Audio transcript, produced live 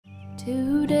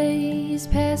2 days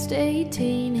past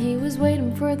 18, he was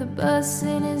waiting for the bus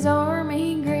in his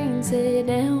army green. Sat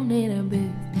down in a booth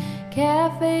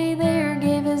cafe there,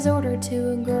 gave his order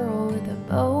to a girl with a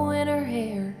bow in her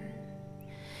hair.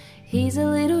 He's a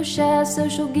little shy, so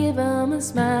she'll give him a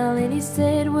smile, and he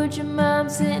said, "Would you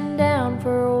mind sitting down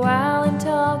for a while and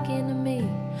talking to me?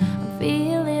 I'm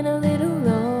feeling a little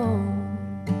low."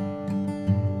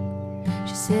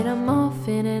 She said, "I'm off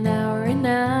in an hour and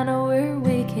I know where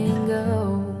we can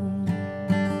go."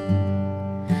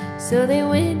 So they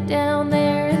went down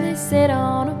there and they sat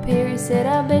on a pier. He said,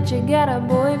 "I bet you got a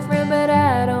boyfriend, but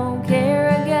I don't care.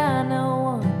 I got no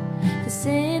one to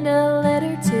send a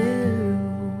letter to.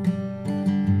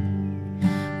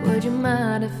 Would you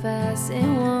mind if I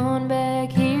sent one back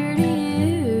here to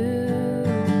you?"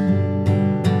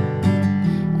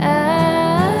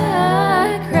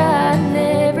 I cried,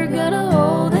 never gonna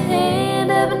hold the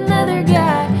hand of another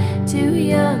guy. Too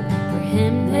young for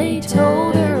him, they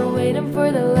told her, waiting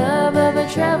for the love of a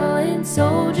traveling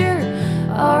soldier.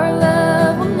 Our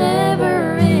love will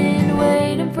never end,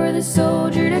 waiting for the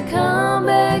soldier to come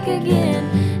back again.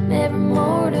 Never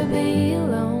more to be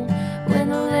alone, when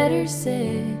the letter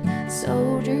said,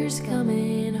 "Soldier's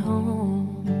coming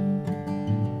home."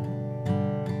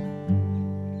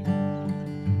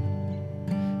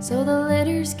 So the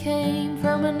letters came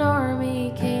from an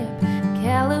army camp in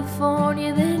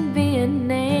California, then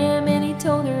Vietnam, and he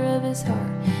told her of his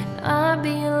heart, and I'd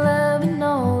be in love, and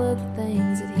all of the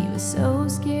things that he was so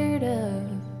scared of.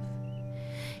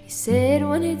 He said,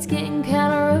 "When it's getting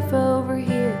kinda rough over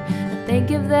here, I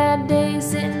think of that day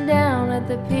sitting down at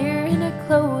the pier, and I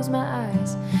close my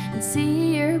eyes and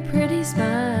see your pretty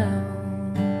smile.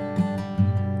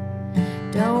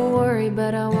 Don't worry,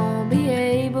 but I won't be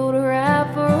able to ride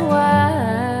for a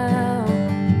while."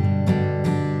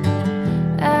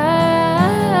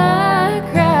 I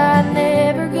cried,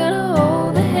 never gonna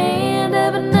hold the hand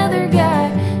of another guy.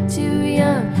 Too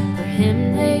young for him,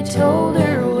 they told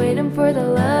her, waiting for the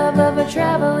love of a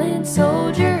traveling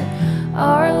soldier.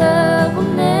 Our love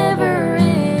will never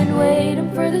end,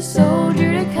 waiting for the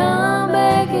soldier to come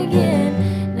back again.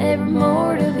 Never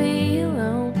more to be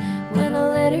alone, when the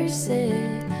letter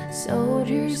said,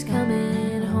 "Soldier's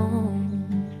coming home."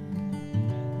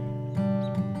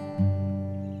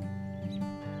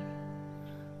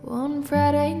 One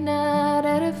Friday night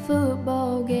at a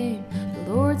football game,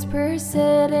 the Lord's Prayer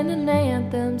said and an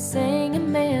anthem sang. A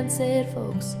man said,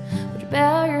 "Folks, would you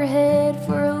bow your head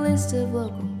for a list of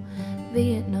local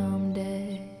Vietnam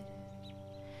dead?"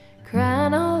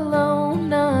 Crying all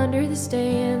alone under the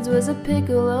stands was a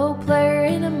piccolo player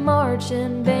in a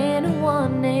marching band, and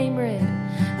one named Red.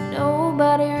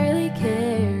 Nobody really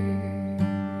cared,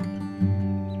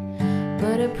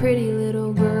 but a pretty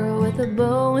little girl with a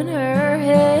bow in her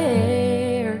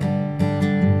hair.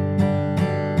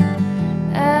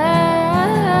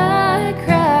 I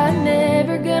cried,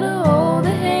 never gonna hold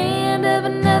the hand of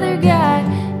another guy.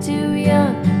 Too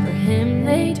young for him,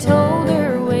 they told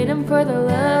her, waiting for the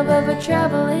love of a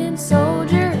traveling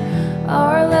soldier.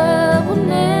 Our love will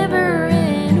never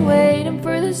end, waiting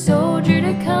for the soldier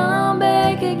to come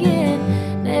back again.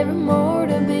 Never more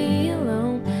to be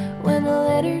alone, when the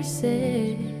letter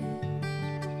said,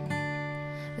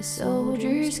 "A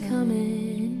soldier's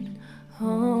coming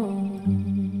home."